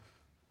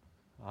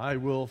I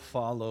will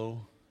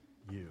follow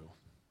you.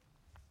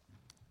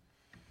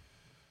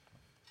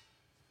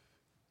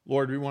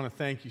 Lord, we want to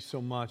thank you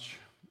so much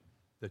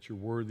that you're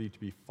worthy to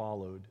be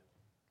followed.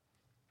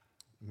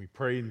 And we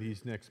pray in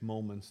these next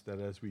moments that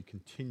as we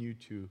continue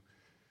to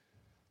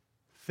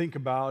think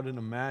about and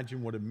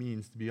imagine what it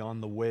means to be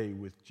on the way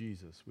with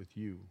Jesus, with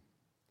you,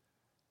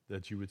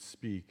 that you would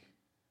speak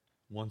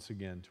once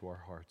again to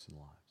our hearts and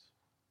lives.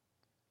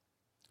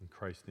 In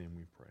Christ's name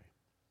we pray.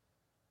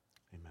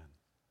 Amen.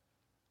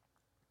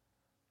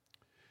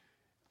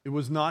 It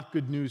was not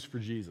good news for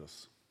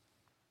Jesus.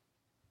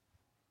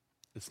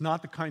 It's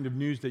not the kind of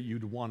news that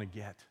you'd want to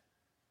get.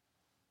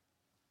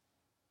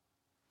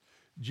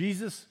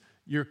 Jesus,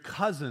 your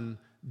cousin,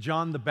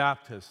 John the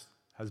Baptist,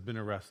 has been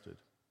arrested.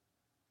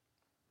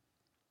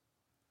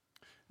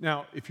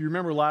 Now, if you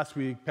remember last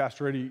week,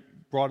 Pastor Eddie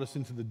brought us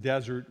into the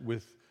desert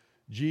with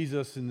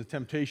Jesus and the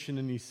temptation,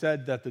 and he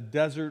said that the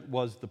desert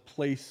was the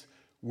place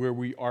where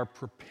we are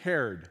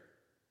prepared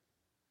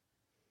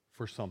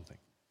for something.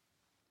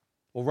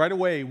 Well, right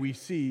away, we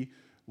see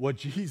what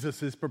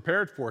Jesus is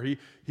prepared for.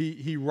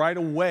 He right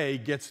away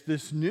gets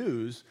this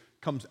news,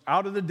 comes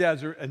out of the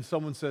desert, and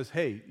someone says,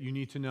 hey, you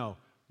need to know,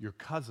 your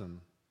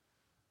cousin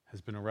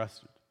has been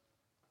arrested.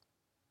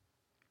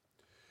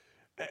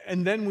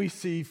 And then we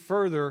see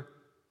further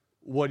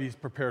what he's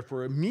prepared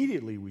for.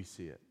 Immediately we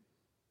see it.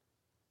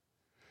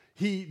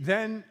 He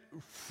then,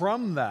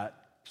 from that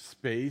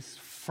space,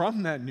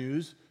 from that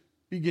news,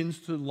 begins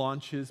to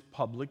launch his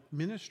public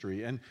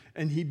ministry. And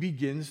he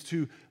begins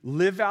to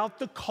live out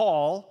the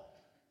call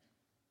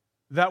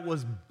that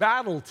was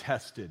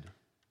battle-tested.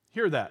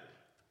 Hear that.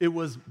 It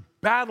was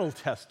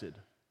battle-tested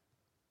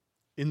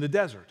in the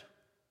desert.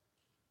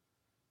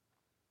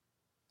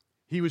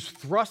 He was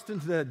thrust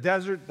into the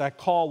desert. That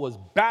call was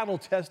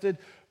battle-tested.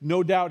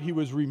 No doubt he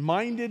was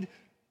reminded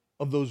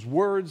of those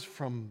words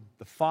from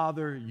the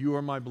Father, "You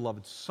are my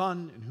beloved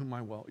Son, in whom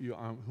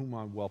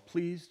I'm well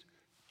pleased,"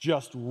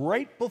 just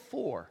right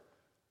before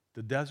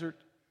the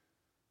desert.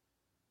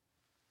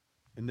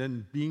 And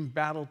then being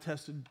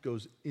battle-tested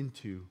goes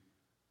into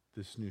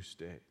this new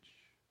stage.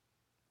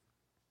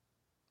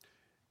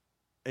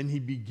 And he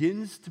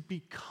begins to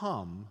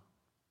become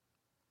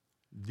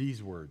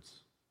these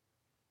words.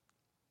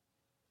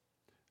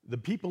 The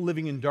people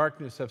living in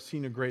darkness have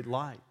seen a great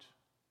light.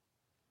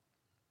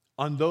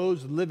 On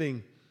those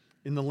living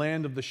in the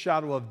land of the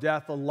shadow of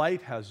death, a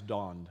light has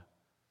dawned.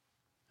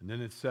 And then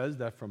it says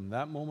that from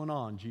that moment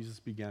on, Jesus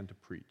began to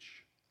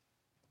preach.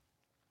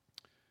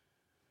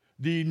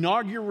 The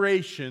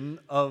inauguration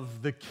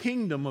of the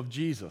kingdom of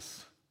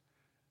Jesus,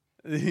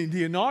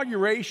 the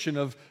inauguration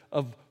of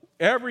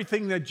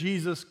everything that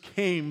Jesus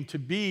came to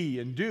be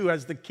and do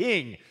as the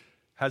king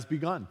has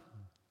begun.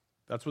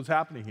 That's what's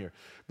happening here.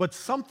 But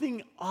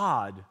something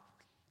odd,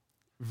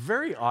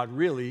 very odd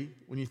really,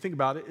 when you think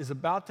about it, is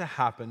about to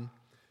happen.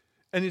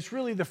 And it's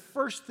really the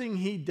first thing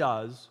he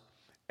does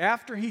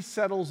after he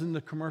settles in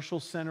the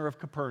commercial center of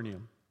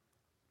Capernaum.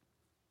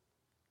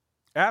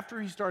 After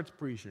he starts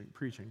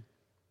preaching,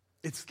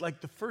 it's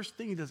like the first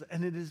thing he does,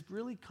 and it is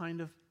really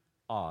kind of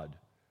odd.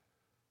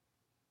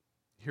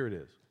 Here it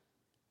is.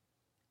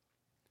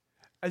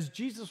 As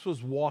Jesus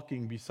was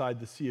walking beside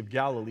the Sea of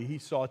Galilee, he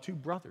saw two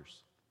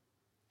brothers,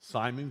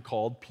 Simon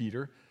called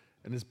Peter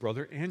and his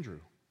brother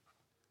Andrew.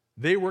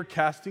 They were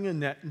casting a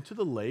net into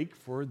the lake,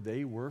 for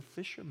they were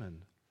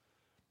fishermen.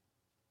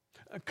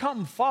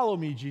 "Come, follow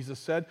me," Jesus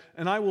said,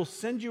 "and I will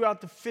send you out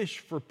to fish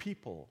for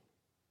people."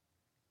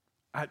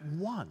 At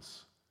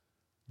once,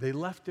 they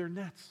left their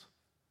nets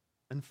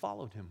and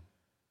followed him.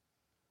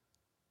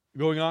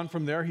 Going on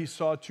from there, he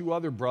saw two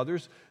other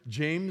brothers,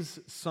 James,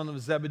 son of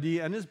Zebedee,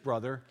 and his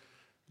brother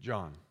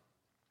John.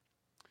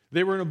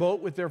 They were in a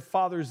boat with their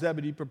father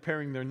Zebedee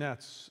preparing their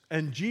nets,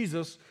 and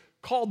Jesus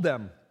called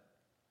them.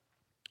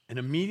 And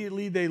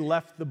immediately they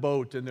left the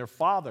boat and their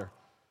father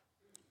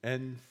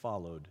and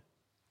followed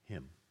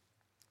him.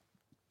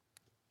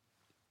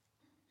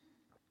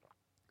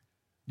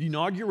 The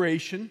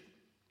inauguration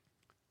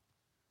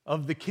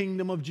of the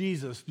kingdom of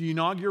Jesus, the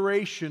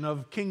inauguration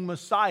of King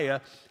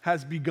Messiah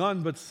has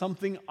begun, but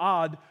something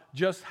odd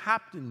just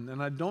happened,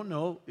 and I don't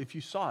know if you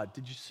saw it.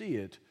 Did you see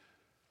it?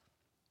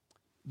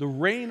 The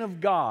reign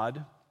of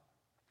God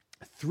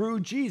through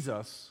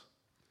Jesus,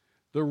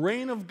 the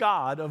reign of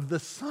God, of the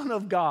Son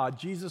of God,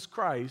 Jesus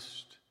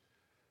Christ,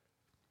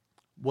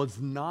 was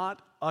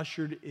not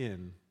ushered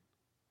in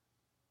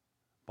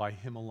by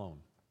him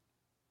alone.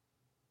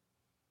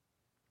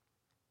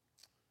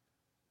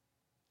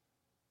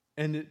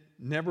 And it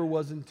never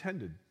was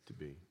intended to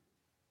be.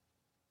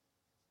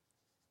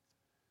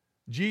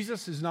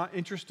 Jesus is not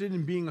interested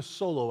in being a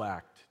solo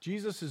act.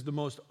 Jesus is the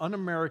most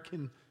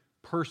un-American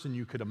person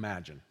you could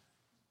imagine.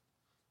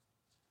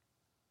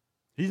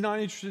 He's not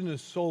interested in a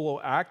solo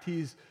act.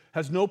 He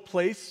has no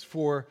place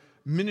for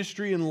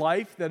ministry in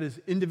life that is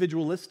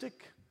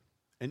individualistic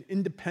and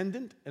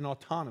independent and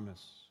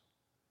autonomous.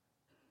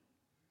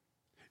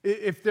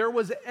 If there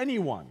was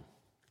anyone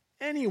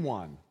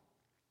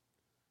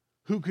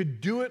who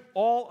could do it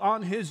all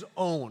on his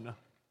own,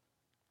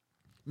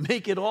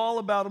 make it all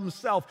about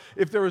himself.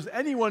 If there was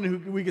anyone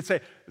who we could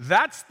say,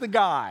 that's the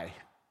guy,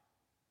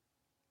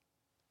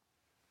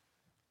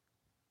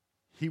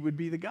 he would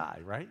be the guy,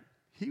 right?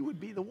 He would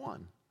be the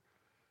one.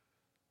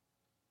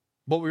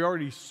 But we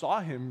already saw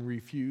him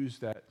refuse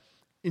that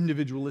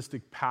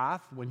individualistic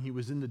path when he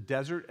was in the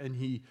desert, and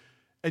he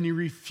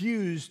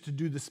refused to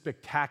do the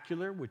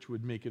spectacular, which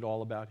would make it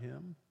all about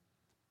him.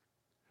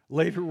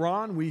 Later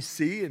on, we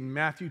see in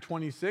Matthew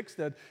 26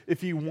 that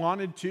if he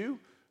wanted to,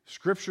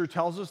 Scripture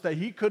tells us that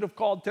he could have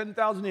called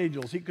 10,000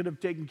 angels. He could have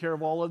taken care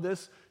of all of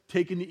this,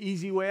 taken the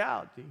easy way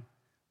out.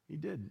 He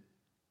didn't.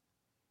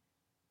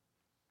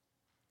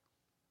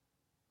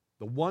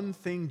 The one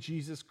thing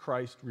Jesus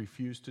Christ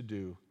refused to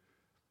do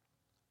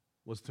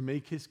was to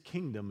make his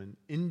kingdom an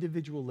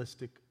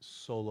individualistic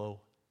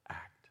solo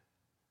act.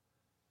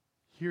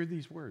 Hear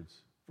these words,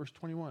 verse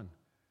 21.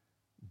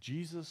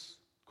 Jesus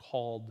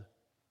called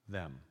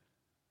them.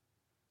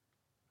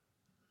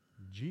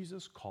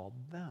 Jesus called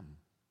them.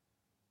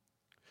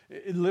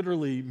 It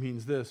literally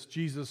means this: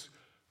 Jesus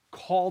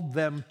called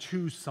them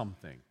to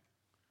something.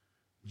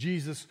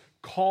 Jesus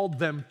called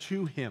them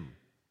to him,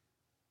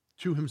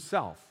 to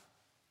himself.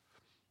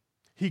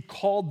 He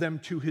called them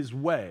to his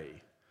way.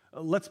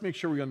 Let's make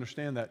sure we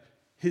understand that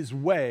his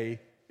way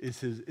is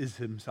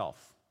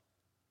himself.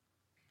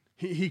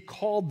 He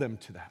called them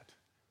to that.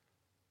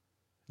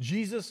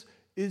 Jesus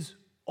is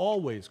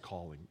always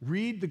calling.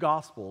 Read the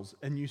Gospels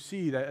and you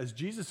see that as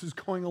Jesus is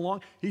going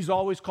along, he's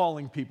always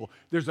calling people.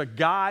 There's a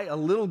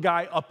little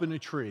guy up in a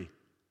tree,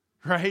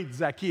 right?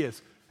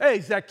 Zacchaeus. Hey,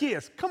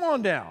 Zacchaeus, come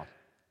on down,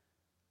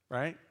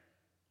 right?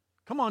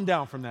 Come on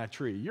down from that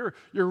tree. You're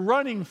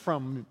running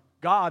from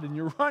God and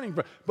you're running,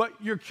 but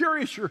you're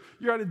curious, you're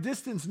at a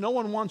distance, no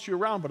one wants you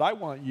around, but I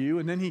want you.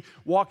 And then he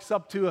walks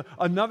up to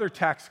another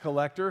tax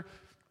collector,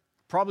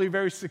 probably a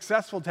very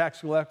successful tax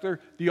collector,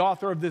 the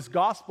author of this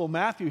gospel,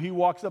 Matthew. He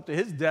walks up to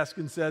his desk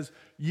and says,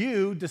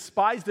 you,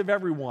 despised of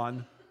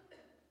everyone,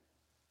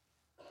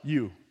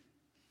 you,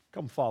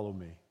 come follow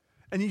me.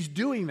 And he's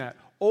doing that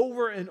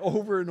over and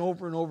over and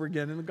over and over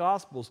again in the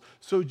Gospels.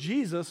 So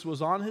Jesus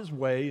was on his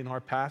way in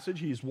our passage.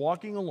 He's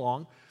walking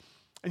along.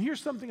 And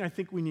here's something I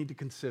think we need to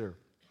consider.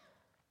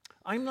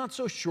 I'm not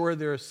so sure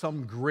there is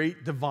some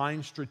great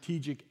divine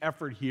strategic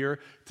effort here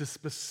to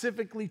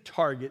specifically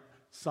target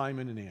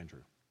Simon and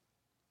Andrew.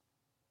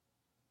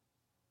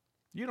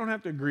 You don't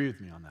have to agree with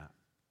me on that.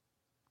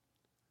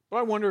 But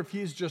I wonder if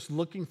he's just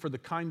looking for the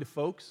kind of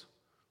folks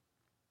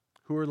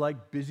who are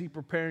like busy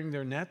preparing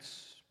their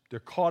nets. They're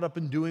caught up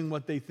in doing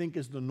what they think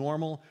is the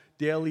normal,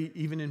 daily,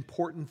 even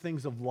important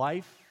things of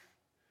life.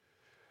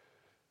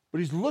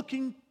 But he's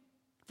looking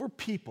for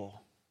people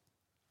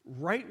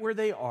right where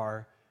they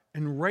are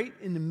and right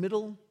in the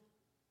middle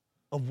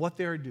of what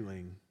they're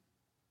doing.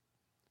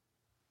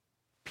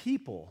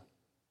 People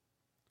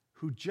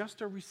who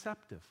just are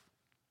receptive.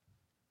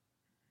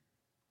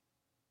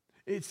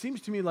 It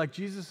seems to me like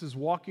Jesus is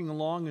walking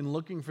along and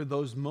looking for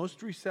those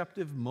most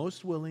receptive,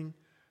 most willing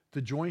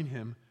to join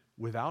him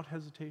without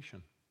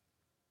hesitation.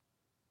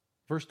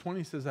 Verse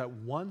 20 says that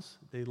once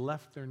they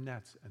left their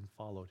nets and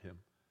followed him.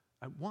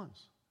 At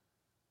once.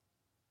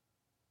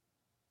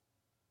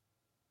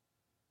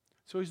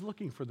 So he's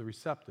looking for the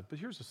receptive. But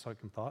here's a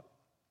second thought.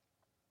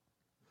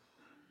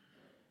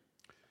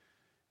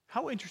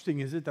 How interesting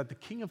is it that the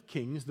King of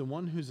Kings, the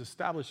one who's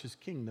established his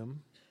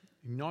kingdom,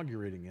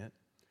 inaugurating it,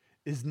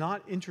 is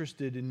not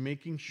interested in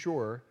making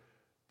sure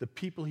the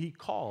people he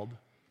called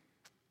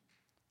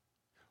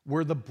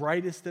were the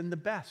brightest and the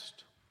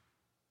best?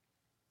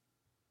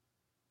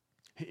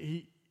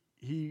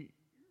 He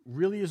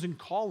really isn't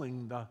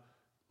calling the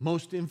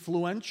most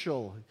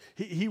influential.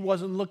 He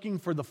wasn't looking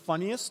for the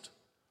funniest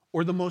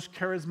or the most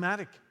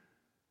charismatic.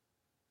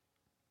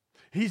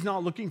 He's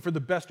not looking for the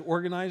best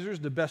organizers,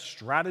 the best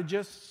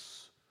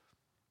strategists,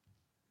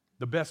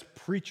 the best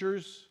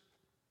preachers,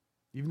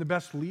 even the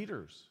best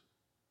leaders.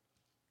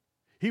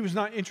 He was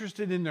not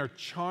interested in their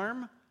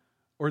charm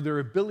or their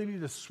ability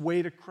to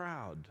sway the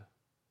crowd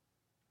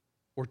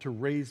or to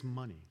raise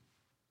money.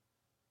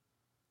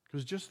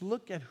 Because just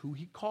look at who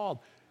he called.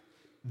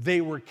 They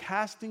were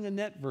casting a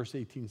net, verse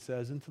 18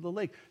 says, into the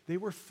lake. They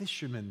were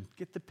fishermen.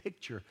 Get the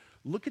picture.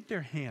 Look at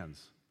their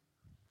hands.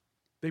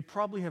 They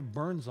probably have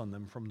burns on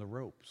them from the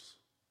ropes.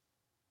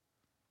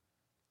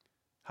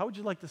 How would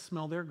you like to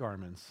smell their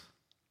garments?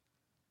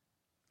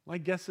 My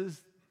guess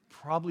is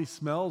probably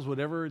smells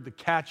whatever the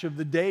catch of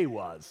the day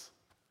was,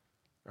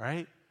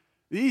 right?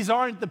 These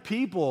aren't the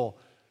people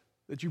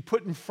that you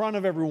put in front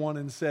of everyone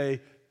and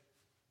say,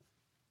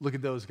 look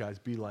at those guys,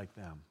 be like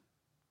them.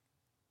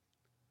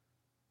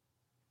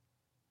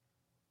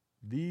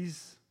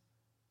 These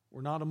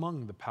were not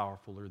among the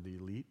powerful or the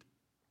elite.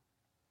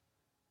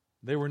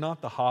 They were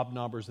not the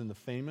hobnobbers and the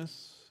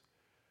famous.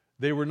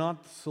 They were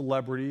not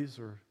celebrities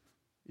or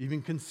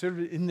even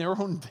considered in their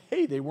own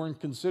day. They weren't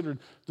considered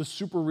the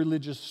super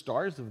religious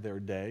stars of their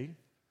day.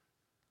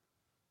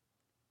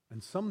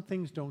 And some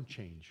things don't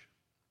change.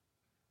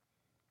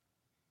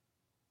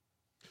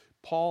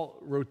 Paul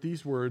wrote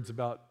these words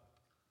about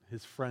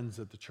his friends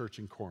at the church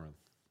in Corinth.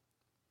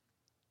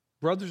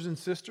 Brothers and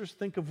sisters,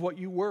 think of what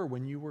you were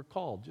when you were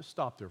called. Just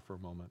stop there for a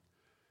moment.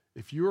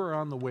 If you are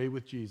on the way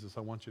with Jesus,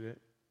 I want you to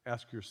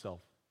ask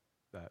yourself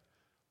that.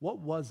 What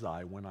was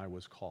I when I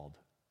was called?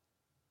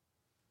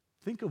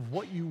 Think of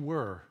what you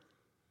were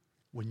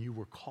when you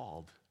were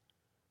called.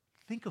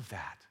 Think of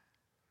that.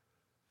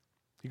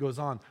 He goes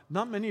on,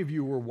 not many of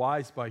you were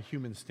wise by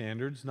human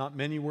standards. Not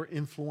many were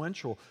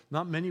influential.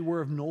 Not many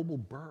were of noble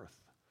birth.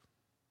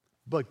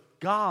 But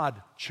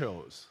God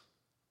chose.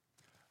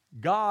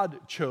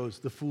 God chose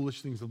the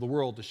foolish things of the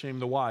world to shame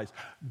the wise.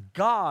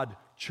 God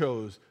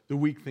chose the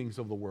weak things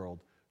of the world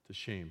to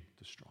shame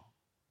the strong.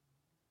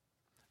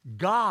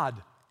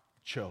 God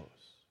chose.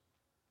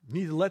 We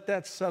need to let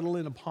that settle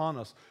in upon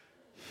us.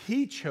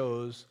 He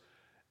chose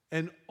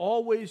and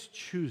always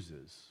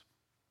chooses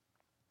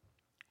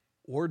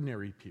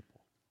ordinary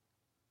people,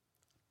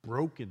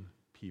 broken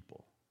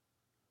people,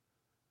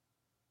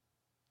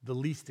 the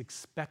least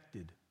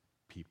expected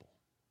people.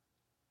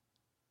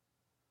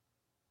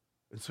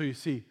 And so you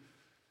see,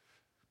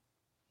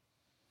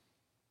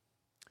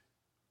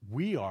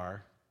 we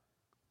are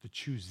the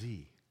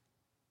choosee.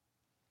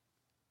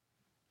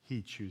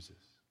 He chooses.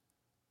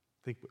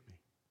 Think with me.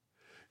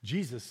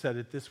 Jesus said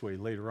it this way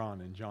later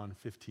on in John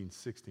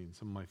 15:16,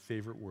 some of my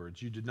favorite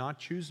words. You did not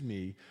choose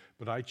me,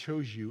 but I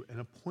chose you and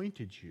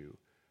appointed you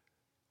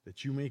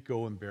that you may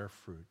go and bear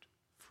fruit,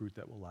 fruit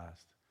that will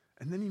last.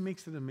 And then he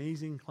makes an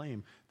amazing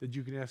claim that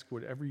you can ask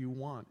whatever you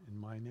want in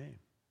my name.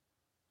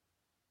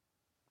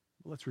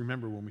 Well, let's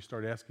remember when we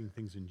start asking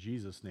things in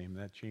Jesus' name,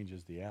 that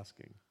changes the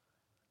asking,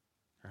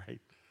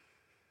 right?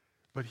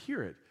 But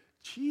hear it.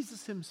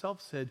 Jesus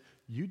himself said,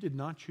 you did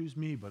not choose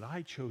me, but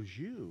I chose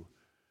you.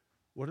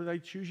 What did I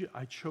choose you?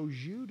 I chose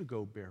you to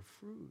go bear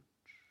fruit.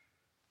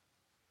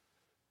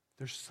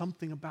 There's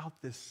something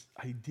about this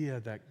idea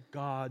that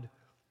God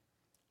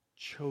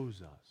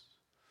chose us.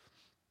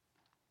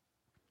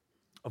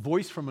 A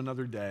voice from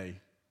another day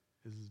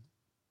is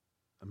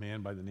a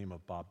man by the name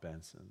of Bob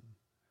Benson.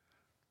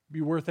 It'd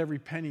be worth every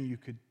penny you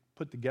could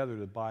put together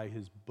to buy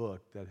his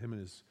book that him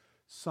and his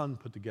son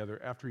put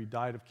together after he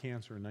died of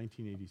cancer in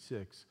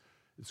 1986.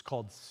 It's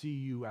called See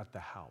You at the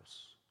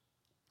House.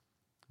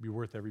 It'd be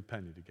worth every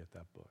penny to get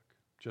that book.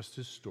 Just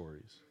his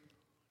stories.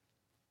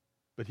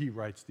 But he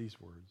writes these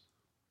words.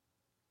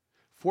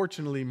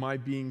 Fortunately, my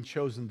being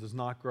chosen does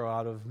not grow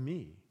out of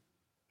me.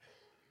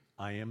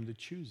 I am the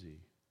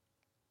choosee.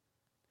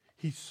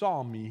 He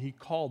saw me, he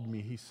called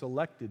me, he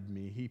selected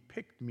me, he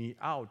picked me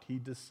out, he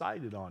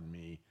decided on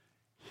me.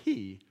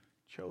 He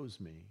chose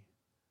me.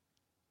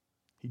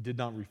 He did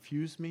not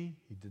refuse me,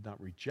 he did not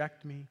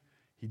reject me,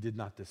 he did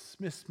not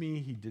dismiss me,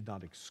 he did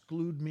not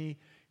exclude me,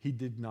 he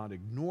did not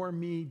ignore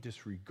me,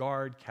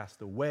 disregard,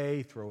 cast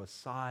away, throw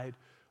aside,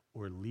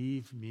 or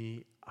leave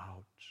me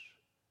out.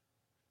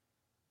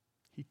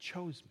 He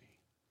chose me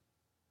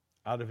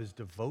out of his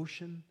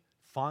devotion,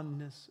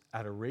 fondness,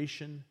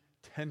 adoration,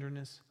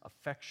 tenderness,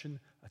 affection,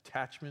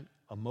 attachment,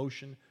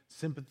 emotion,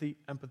 sympathy,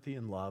 empathy,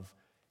 and love.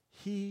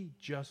 He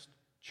just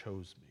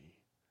chose me.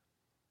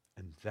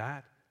 And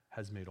that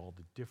has made all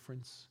the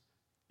difference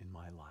in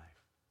my life.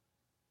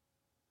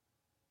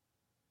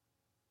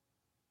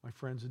 My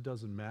friends, it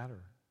doesn't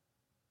matter.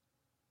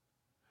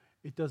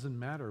 It doesn't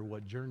matter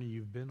what journey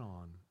you've been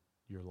on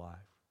your life.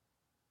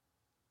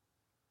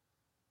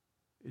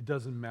 It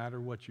doesn't matter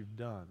what you've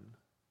done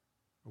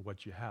or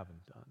what you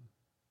haven't done.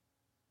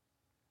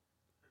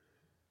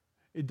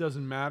 It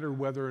doesn't matter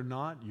whether or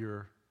not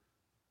you're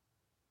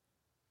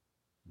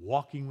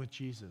walking with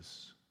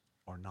Jesus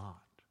or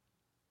not.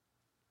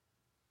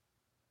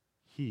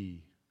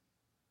 He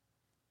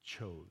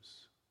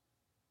chose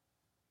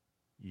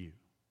you.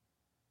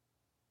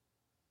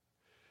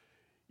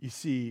 You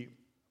see,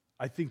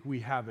 I think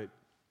we have it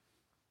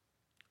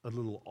a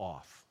little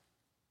off.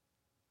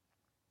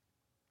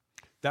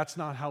 That's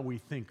not how we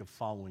think of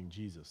following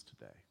Jesus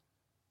today.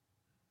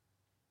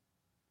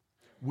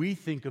 We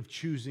think of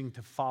choosing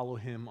to follow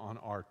him on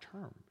our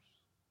terms.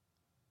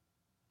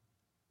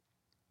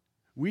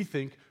 We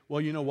think,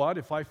 well, you know what,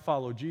 if I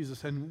follow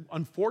Jesus, and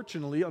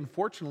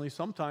unfortunately,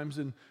 sometimes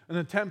in an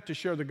attempt to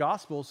share the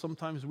gospel,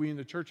 sometimes we in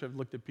the church have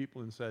looked at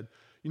people and said,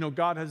 you know,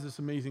 God has this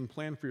amazing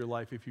plan for your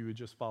life if you would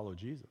just follow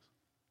Jesus.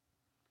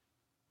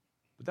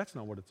 But that's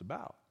not what it's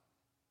about.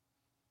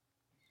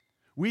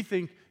 We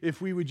think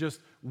if we would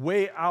just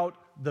weigh out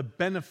the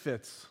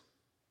benefits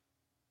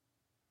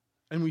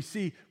and we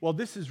see, well,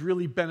 this is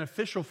really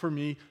beneficial for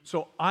me,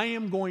 so I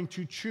am going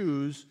to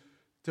choose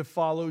to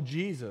follow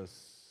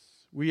Jesus.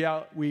 We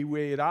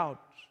weigh it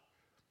out.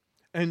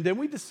 And then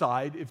we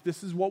decide if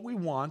this is what we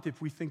want,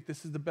 if we think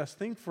this is the best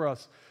thing for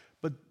us.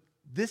 But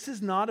this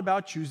is not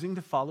about choosing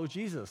to follow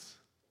Jesus.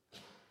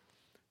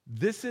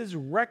 This is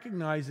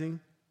recognizing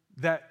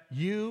that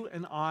you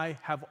and I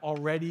have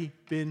already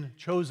been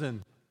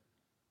chosen.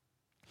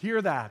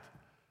 Hear that.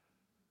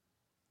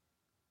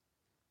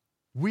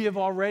 We have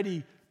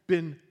already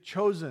been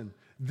chosen.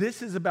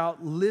 This is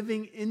about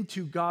living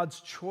into God's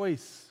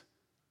choice.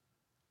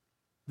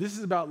 This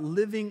is about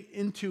living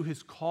into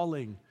his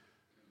calling.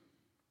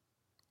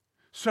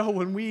 So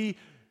when we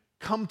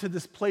come to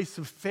this place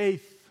of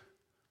faith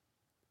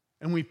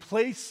and we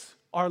place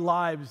our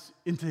lives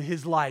into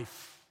his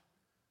life,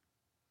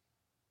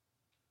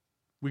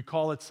 we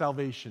call it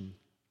salvation.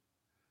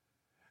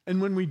 And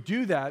when we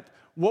do that,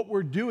 what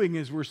we're doing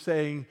is we're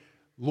saying,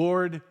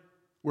 Lord,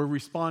 we're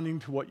responding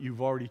to what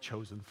you've already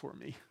chosen for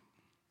me.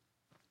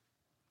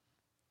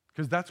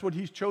 Because that's what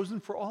he's chosen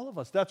for all of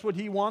us. That's what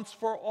he wants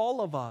for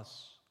all of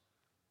us.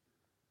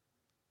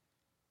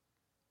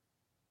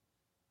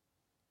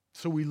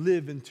 So we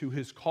live into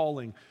his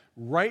calling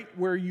right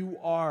where you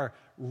are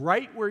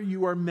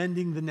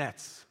mending the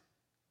nets,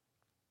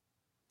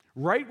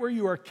 right where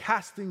you are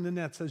casting the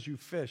nets as you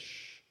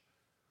fish.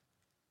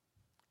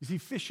 You see,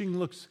 fishing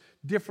looks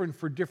different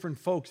for different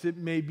folks. It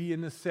may be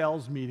in the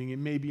sales meeting, it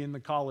may be in the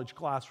college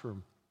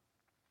classroom,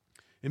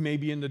 it may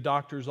be in the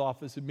doctor's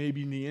office, it may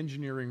be in the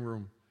engineering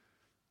room,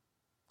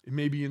 it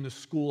may be in the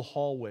school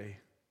hallway.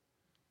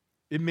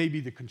 It may be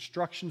the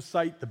construction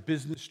site, the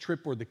business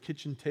trip, or the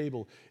kitchen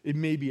table. It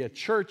may be at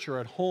church or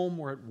at home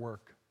or at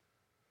work.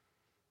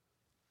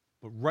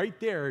 But right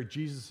there,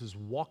 Jesus is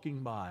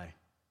walking by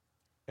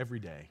every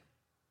day,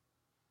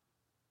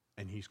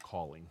 and he's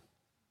calling.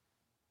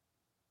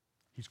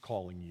 He's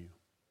calling you.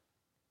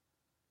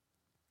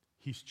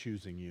 He's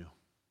choosing you.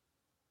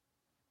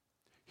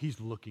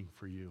 He's looking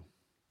for you.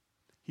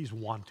 He's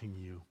wanting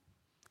you.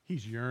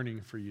 He's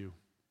yearning for you.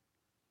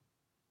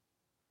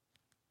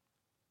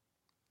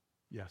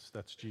 Yes,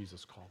 that's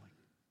Jesus calling.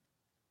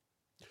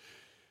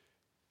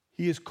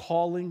 He is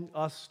calling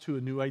us to a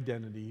new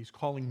identity. He's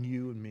calling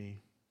you and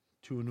me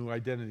to a new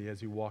identity as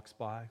he walks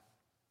by.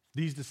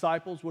 These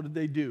disciples, what did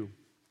they do?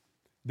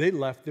 They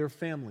left their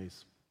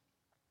families.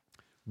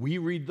 We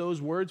read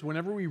those words.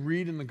 Whenever we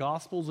read in the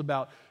Gospels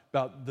about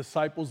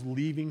disciples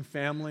leaving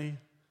family,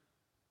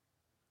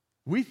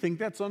 we think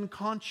that's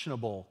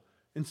unconscionable.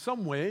 In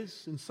some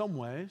ways,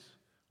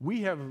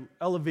 we have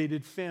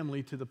elevated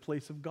family to the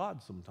place of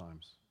God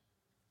sometimes.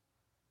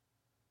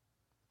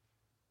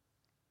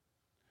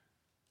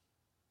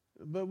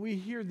 But we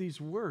hear these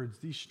words,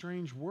 these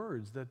strange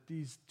words, that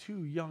these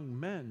two young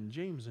men,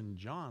 James and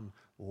John,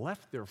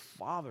 left their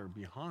father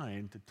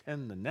behind to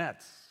tend the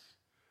nets.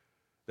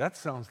 That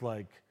sounds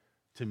like,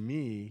 to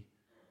me,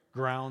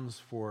 grounds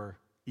for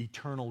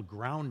eternal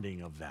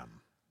grounding of them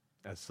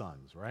as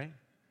sons, right?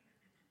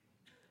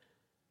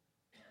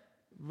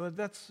 But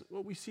that's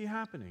what we see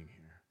happening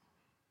here.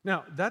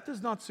 Now, that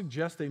does not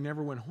suggest they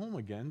never went home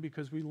again,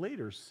 because we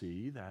later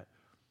see that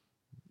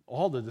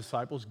all the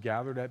disciples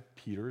gathered at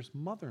Peter's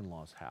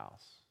mother-in-law's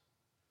house.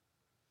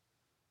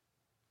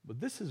 But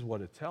this is what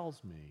it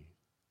tells me.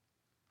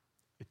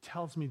 It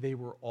tells me they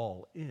were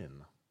all in.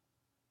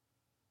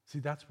 See,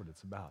 that's what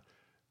it's about.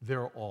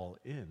 They're all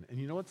in. And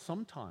you know what?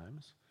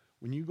 Sometimes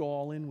when you go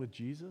all in with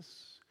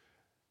Jesus,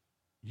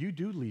 you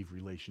do leave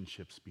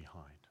relationships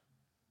behind.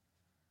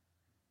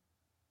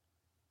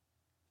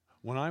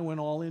 When I went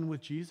all in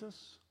with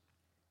Jesus,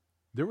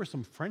 there were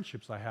some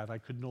friendships I had I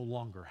could no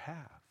longer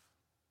have.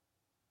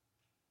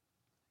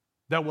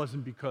 That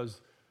wasn't because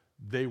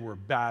they were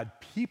bad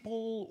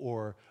people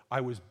or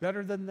I was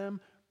better than them,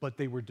 but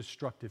they were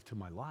destructive to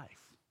my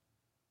life.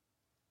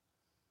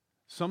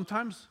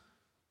 Sometimes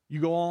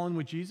you go all in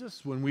with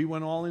Jesus. When we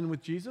went all in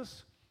with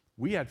Jesus,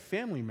 we had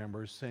family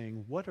members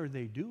saying, "What are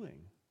they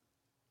doing?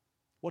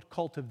 What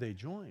cult have they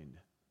joined?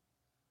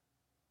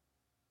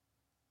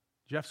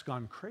 Jeff's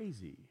gone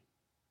crazy."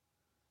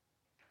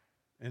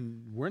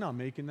 And we're not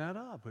making that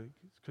up.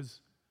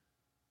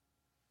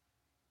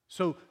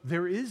 So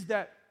there is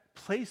that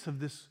place of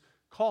this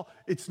call.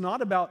 It's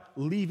not about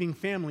leaving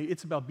family,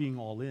 it's about being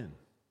all in.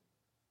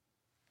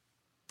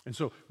 And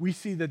so we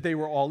see that they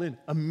were all in.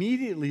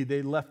 Immediately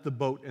they left the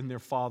boat and their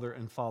father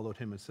and followed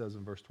him, it says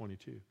in verse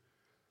 22.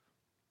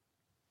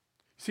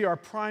 See, our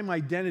prime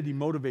identity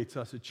motivates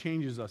us, it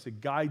changes us,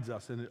 it guides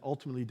us, and it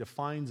ultimately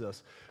defines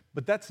us.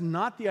 But that's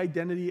not the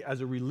identity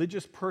as a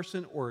religious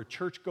person or a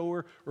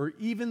churchgoer or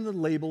even the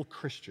label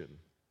Christian.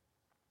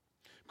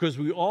 Because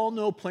we all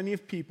know plenty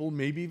of people,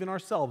 maybe even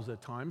ourselves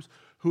at times,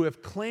 who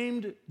have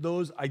claimed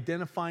those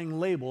identifying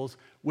labels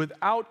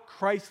without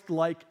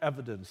Christ-like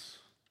evidence.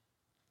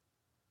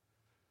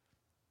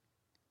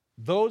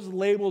 Those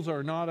labels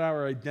are not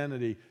our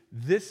identity.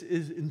 This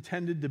is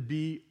intended to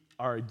be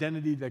our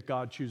identity that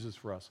God chooses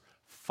for us.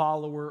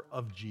 Follower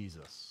of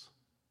Jesus.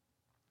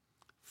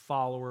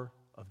 Follower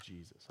of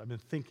Jesus. I've been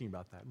thinking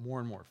about that more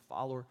and more.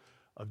 Follower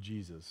of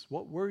Jesus.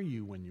 What were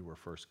you when you were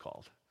first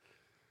called?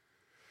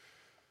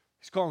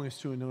 He's calling us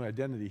to a new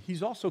identity.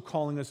 He's also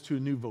calling us to a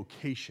new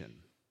vocation.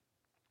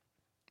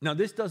 Now,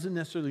 this doesn't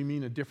necessarily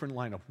mean a different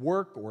line of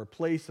work or a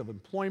place of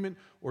employment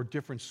or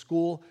different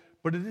school,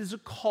 but it is a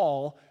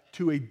call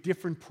to a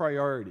different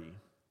priority.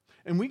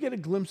 And we get a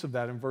glimpse of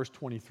that in verse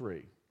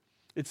 23.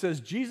 It says,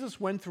 Jesus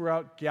went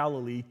throughout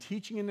Galilee,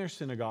 teaching in their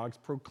synagogues,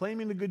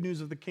 proclaiming the good news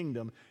of the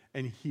kingdom,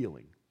 and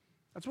healing.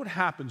 That's what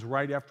happens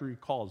right after he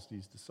calls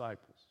these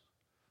disciples.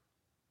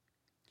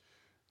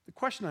 The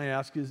question I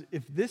ask is,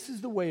 if this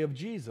is the way of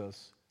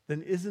Jesus,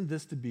 then isn't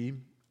this to be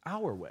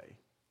our way?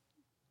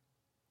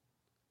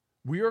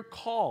 We are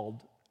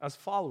called as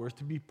followers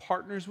to be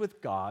partners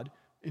with God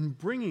in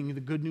bringing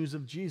the good news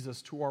of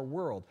Jesus to our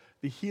world,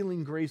 the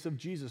healing grace of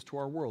Jesus to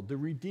our world, the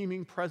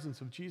redeeming presence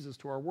of Jesus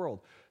to our world.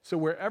 So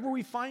wherever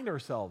we find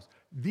ourselves,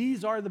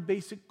 these are the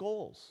basic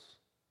goals.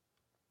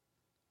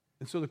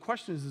 And so the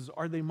question is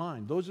are they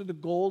mine? Those are the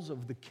goals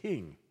of the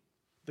king,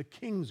 the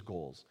king's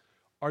goals.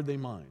 Are they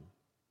mine?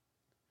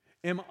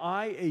 Am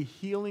I a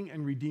healing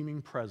and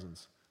redeeming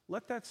presence?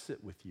 Let that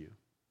sit with you.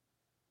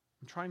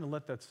 I'm trying to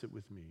let that sit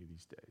with me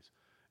these days.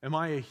 Am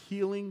I a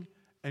healing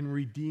and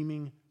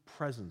redeeming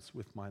presence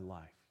with my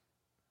life?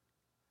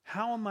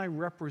 How am I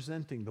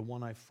representing the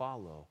one I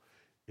follow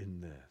in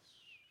this?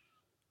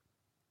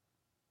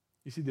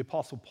 You see, the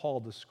Apostle Paul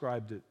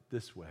described it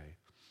this way.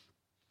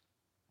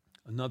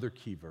 Another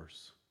key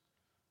verse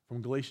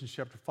from Galatians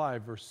chapter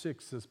 5, verse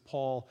 6 says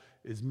Paul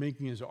is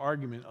making his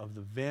argument of the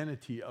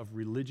vanity of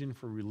religion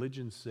for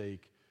religion's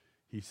sake.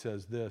 He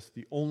says this,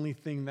 the only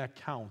thing that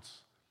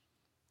counts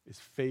is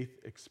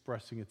faith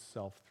expressing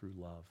itself through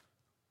love.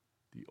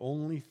 The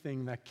only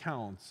thing that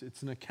counts,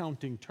 it's an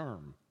accounting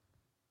term.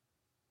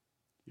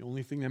 The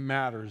only thing that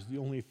matters, the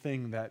only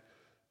thing that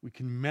we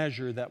can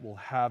measure that will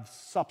have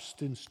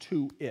substance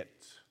to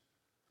it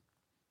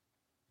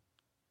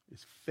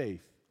is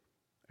faith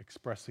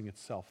expressing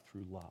itself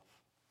through love.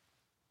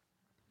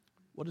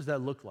 What does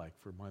that look like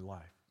for my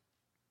life?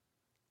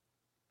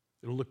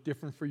 It'll look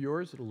different for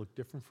yours, it'll look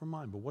different for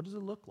mine, but what does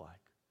it look like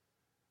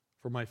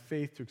for my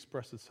faith to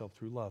express itself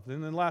through love?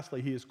 And then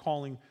lastly, he is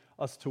calling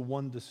us to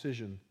one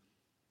decision.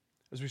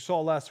 As we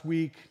saw last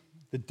week,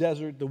 the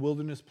desert, the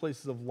wilderness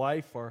places of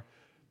life are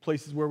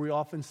places where we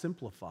often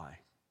simplify.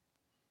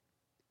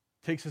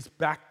 Takes us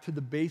back to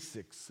the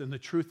basics. And the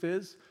truth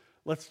is,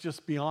 let's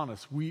just be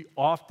honest, we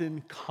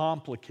often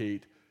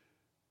complicate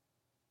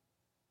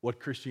what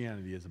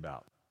Christianity is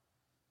about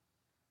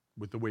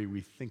with the way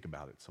we think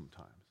about it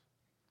sometimes.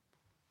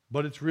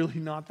 But it's really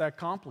not that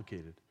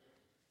complicated.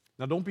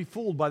 Now, don't be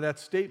fooled by that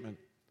statement.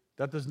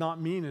 That does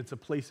not mean it's a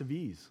place of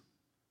ease.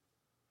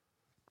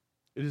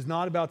 It is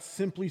not about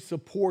simply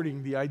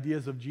supporting the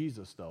ideas of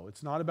Jesus, though.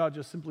 It's not about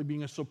just simply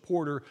being a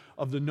supporter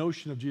of the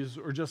notion of Jesus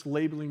or just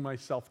labeling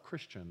myself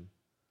Christian.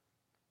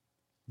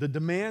 The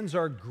demands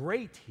are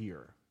great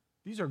here.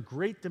 These are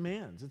great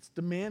demands. It's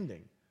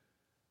demanding.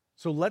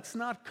 So let's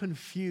not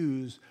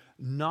confuse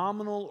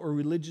nominal or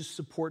religious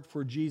support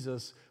for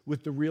Jesus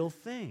with the real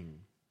thing.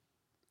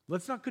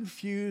 Let's not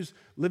confuse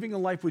living a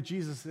life with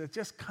Jesus that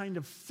just kind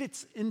of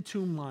fits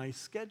into my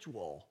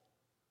schedule,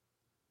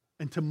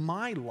 into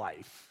my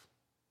life.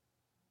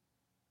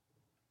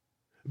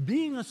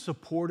 Being a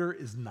supporter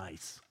is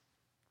nice.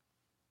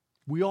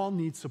 We all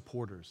need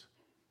supporters.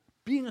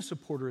 Being a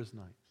supporter is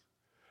nice.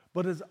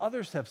 But as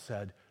others have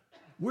said,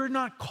 we're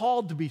not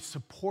called to be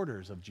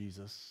supporters of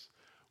Jesus.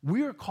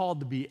 We are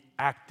called to be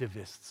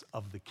activists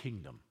of the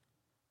kingdom.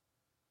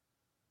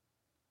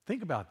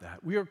 Think about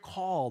that. We are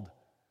called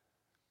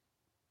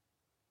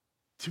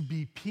to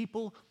be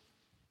people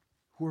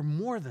who are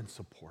more than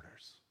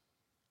supporters.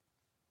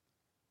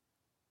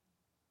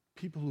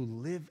 People who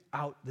live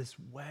out this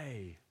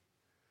way.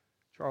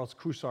 Charles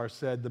Crusoe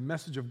said, the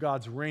message of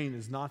God's reign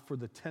is not for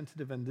the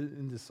tentative and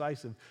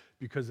indecisive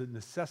because it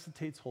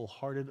necessitates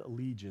wholehearted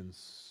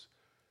allegiance.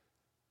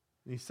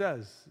 And he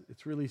says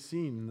it's really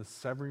seen in the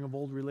severing of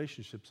old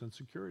relationships and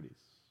securities,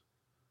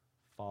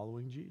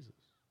 following Jesus.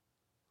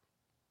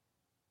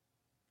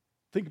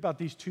 Think about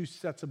these two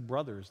sets of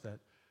brothers that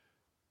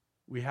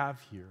we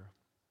have here,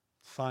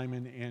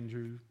 Simon,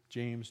 Andrew,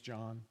 James,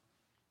 John.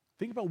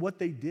 Think about what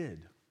they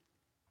did.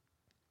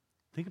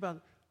 Think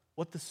about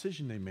what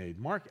decision they made.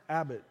 Mark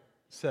Abbott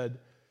said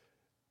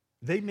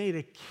they made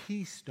a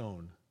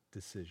keystone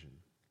decision.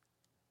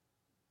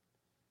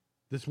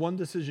 This one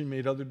decision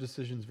made other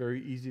decisions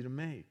very easy to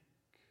make.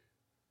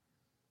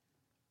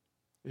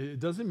 It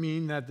doesn't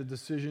mean that the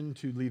decision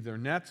to leave their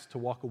nets, to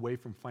walk away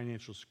from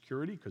financial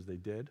security, because they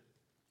did,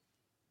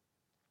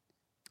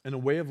 and a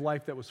way of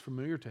life that was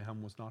familiar to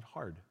him was not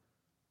hard.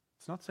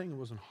 It's not saying it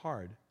wasn't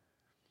hard,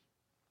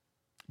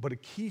 but a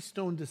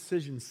keystone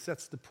decision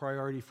sets the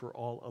priority for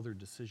all other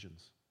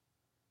decisions.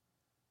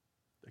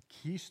 A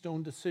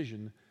keystone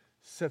decision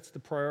sets the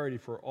priority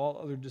for all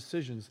other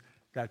decisions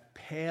that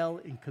pale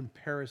in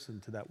comparison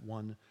to that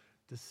one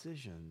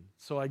decision.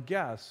 So I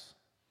guess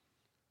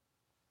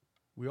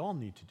we all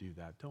need to do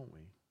that, don't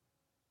we?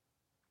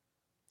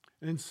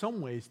 And in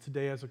some ways,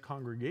 today as a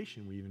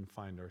congregation, we even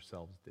find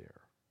ourselves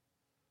there.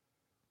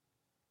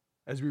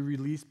 As we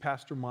release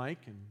Pastor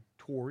Mike and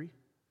Tori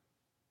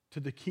to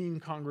the Keene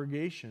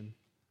congregation,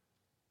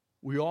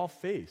 we all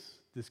face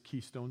this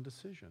keystone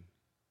decision.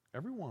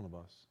 Every one of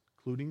us,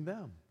 including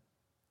them.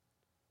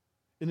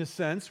 In a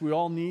sense, we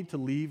all need to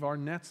leave our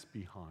nets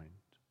behind.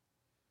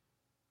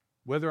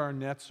 Whether our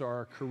nets are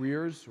our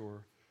careers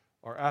or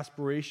our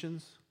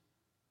aspirations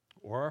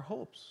or our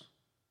hopes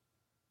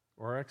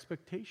or our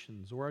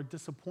expectations or our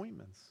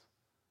disappointments.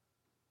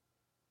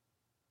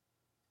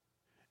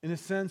 In a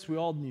sense, we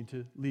all need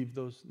to leave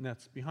those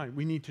nets behind.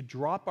 We need to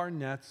drop our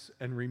nets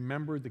and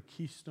remember the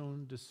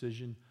keystone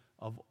decision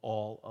of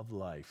all of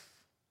life.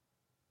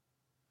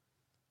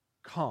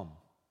 Come,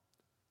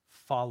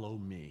 follow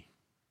me.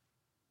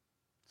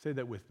 Say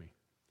that with me.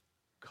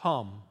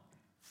 Come,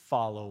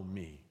 follow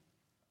me.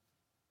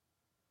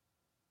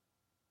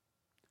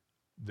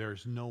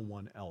 There's no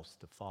one else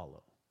to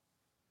follow.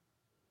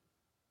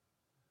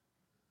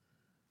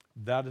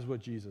 That is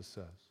what Jesus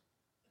says.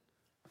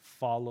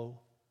 Follow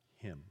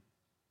him.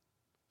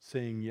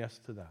 Saying yes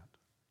to that.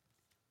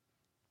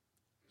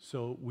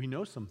 So we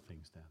know some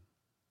things then.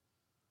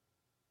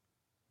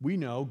 We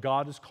know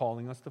God is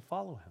calling us to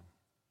follow him.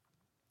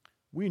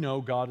 We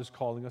know God is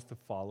calling us to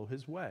follow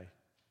his way.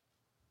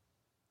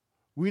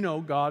 We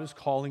know God is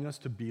calling us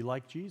to be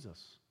like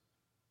Jesus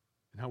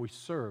and how we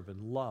serve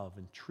and love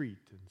and treat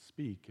and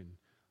speak and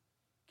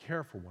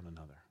care for one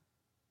another.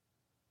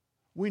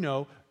 We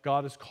know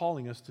God is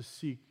calling us to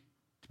seek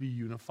to be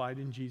unified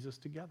in Jesus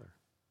together.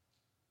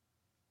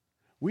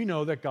 We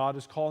know that God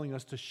is calling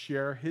us to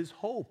share his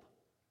hope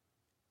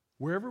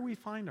wherever we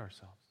find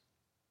ourselves.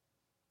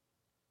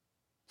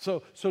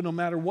 So no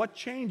matter what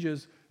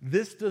changes,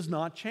 this does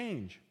not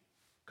change.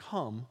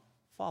 Come,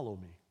 follow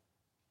me.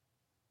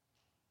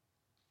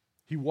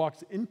 He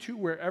walks into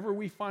wherever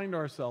we find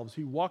ourselves.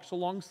 He walks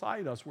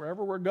alongside us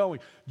wherever we're going.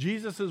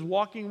 Jesus is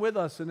walking with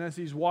us, and as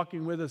he's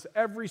walking with us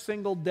every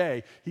single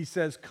day, he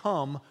says,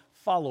 come,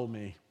 follow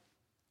me.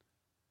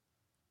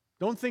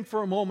 Don't think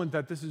for a moment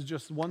that this is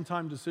just a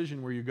one-time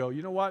decision where you go,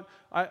 you know what,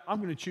 I'm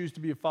going to choose to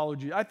be a follower of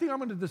Jesus. I think I'm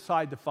going to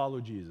decide to follow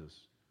Jesus.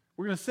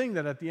 We're going to sing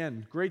that at the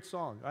end. Great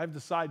song. I've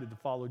decided to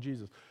follow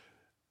Jesus.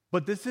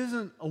 But this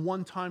isn't a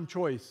one-time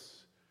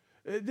choice.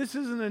 This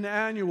isn't an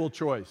annual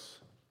choice.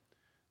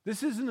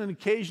 This isn't an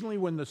occasionally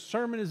when the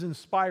sermon is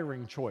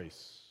inspiring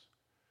choice.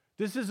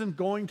 This isn't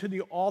going to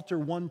the altar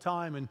one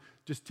time and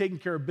just taking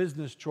care of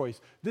business choice.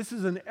 This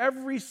is an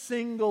every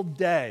single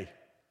day.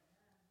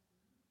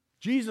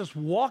 Jesus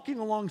walking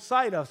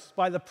alongside us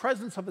by the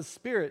presence of his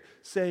Spirit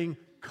saying,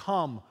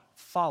 come,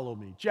 follow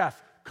me.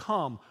 Jeff,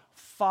 come,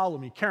 follow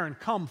me. Karen,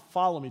 come,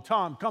 follow me.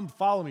 Tom, come,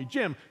 follow me.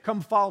 Jim,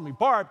 come, follow me.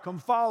 Barb, come,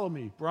 follow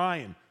me.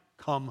 Brian,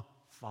 come,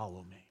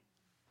 follow me.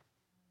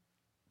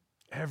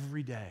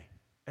 Every day.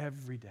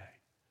 Every day.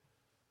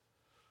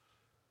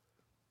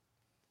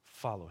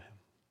 Follow him.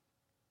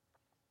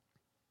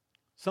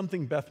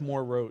 Something Beth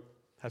Moore wrote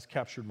has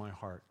captured my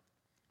heart.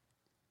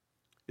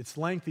 It's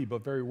lengthy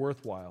but very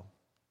worthwhile.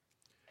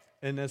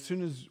 And as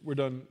soon as we're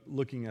done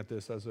looking at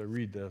this, as I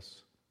read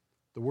this,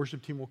 the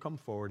worship team will come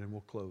forward and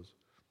we'll close.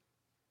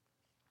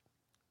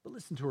 But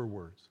listen to her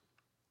words.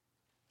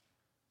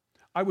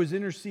 I was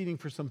interceding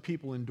for some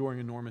people enduring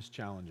enormous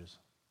challenges.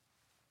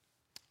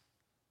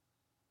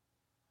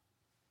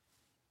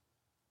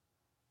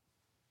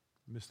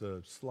 Missed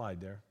a slide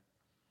there.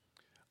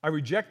 I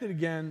reflected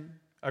again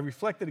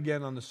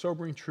on the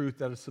sobering truth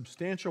that a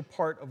substantial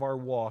part of our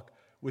walk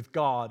with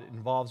God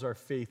involves our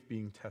faith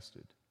being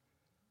tested.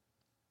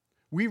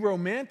 We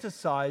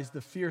romanticize the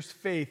fierce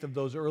faith of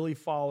those early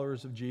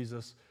followers of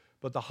Jesus,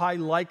 but the high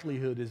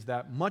likelihood is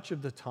that much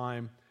of the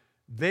time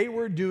they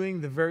were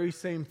doing the very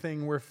same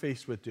thing we're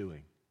faced with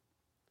doing,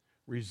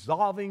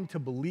 resolving to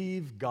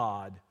believe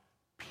God,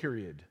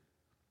 period.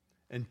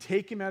 And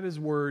take him at his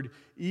word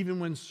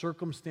even when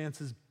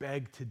circumstances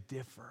beg to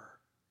differ.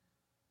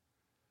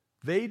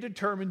 They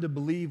determined to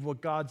believe what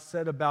God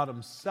said about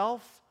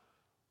himself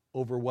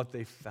over what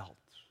they felt.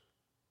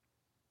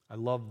 I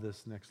love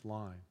this next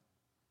line.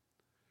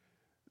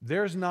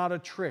 There's not a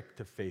trick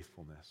to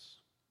faithfulness.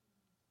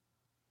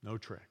 No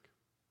trick.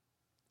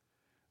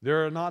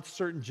 There are not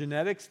certain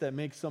genetics that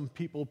make some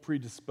people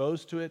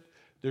predisposed to it.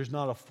 There's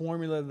not a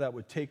formula that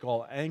would take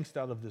all angst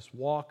out of this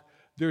walk.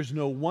 There's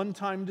no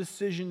one-time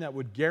decision that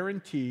would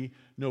guarantee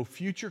no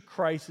future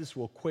crisis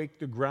will quake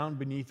the ground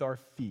beneath our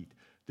feet.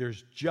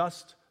 There's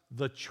just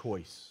the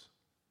choice.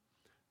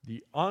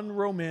 The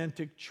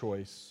unromantic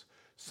choice,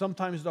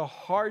 sometimes the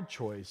hard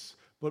choice,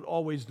 but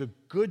always the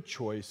good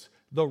choice,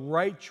 the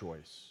right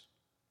choice.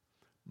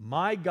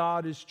 My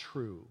God is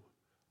true,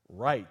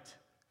 right,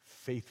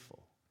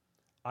 faithful.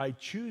 I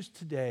choose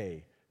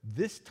today,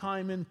 this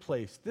time and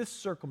place, this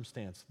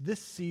circumstance,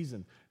 this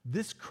season,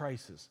 this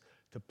crisis,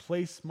 to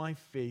place my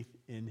faith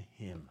in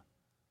him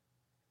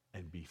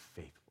and be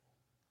faithful.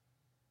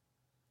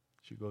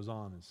 She goes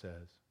on and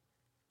says,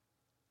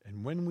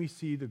 and when we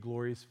see the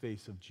glorious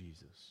face of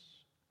Jesus,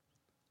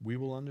 we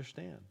will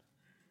understand.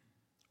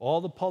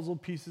 All the puzzle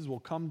pieces will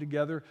come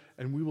together,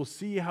 and we will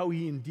see how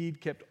he indeed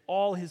kept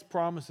all his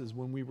promises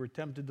when we were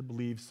tempted to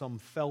believe some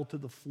fell to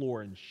the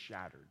floor and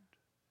shattered.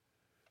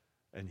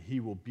 And he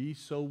will be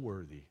so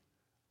worthy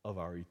of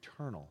our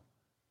eternal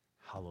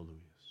hallelujahs.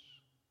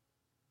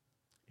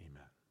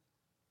 Amen.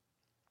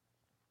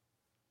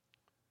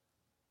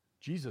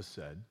 Jesus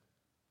said,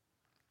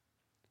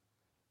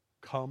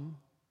 come,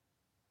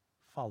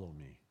 follow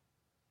me.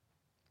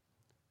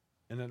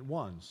 And at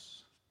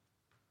once,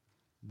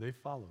 they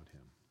followed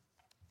him.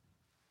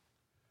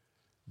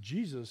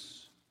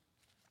 Jesus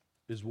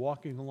is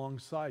walking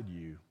alongside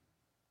you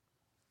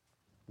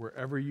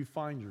wherever you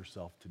find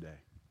yourself today.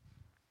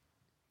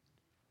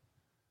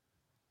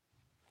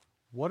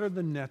 What are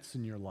the nets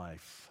in your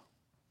life?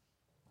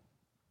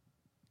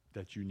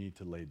 that you need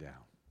to lay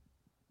down.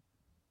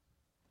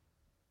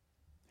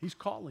 He's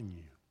calling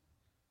you.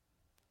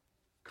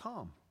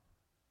 Come,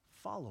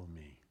 follow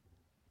me.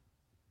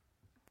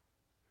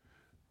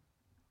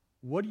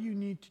 What do you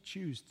need to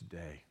choose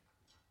today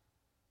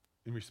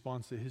in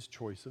response to his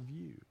choice of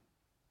you?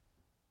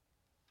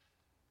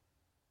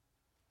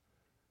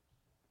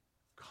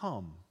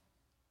 Come,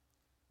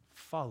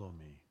 follow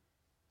me.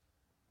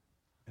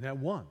 And at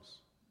once,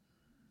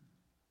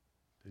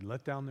 they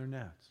let down their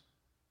nets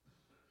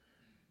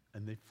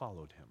and they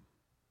followed him.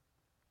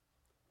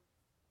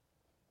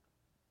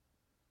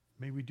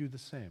 May we do the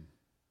same.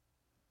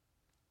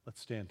 Let's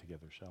stand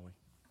together, shall we?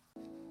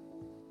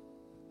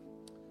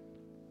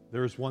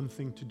 There is one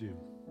thing to do.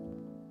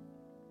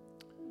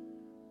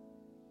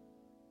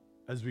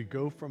 As we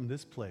go from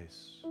this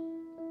place,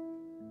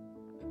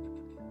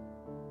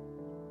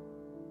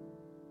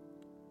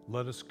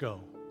 let us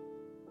go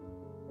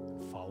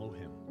and follow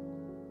him.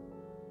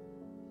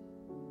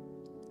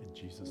 In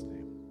Jesus'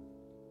 name,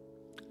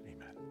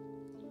 amen.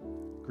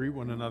 Greet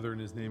one another in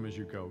his name as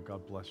you go.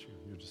 God bless you.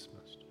 You're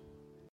dismissed.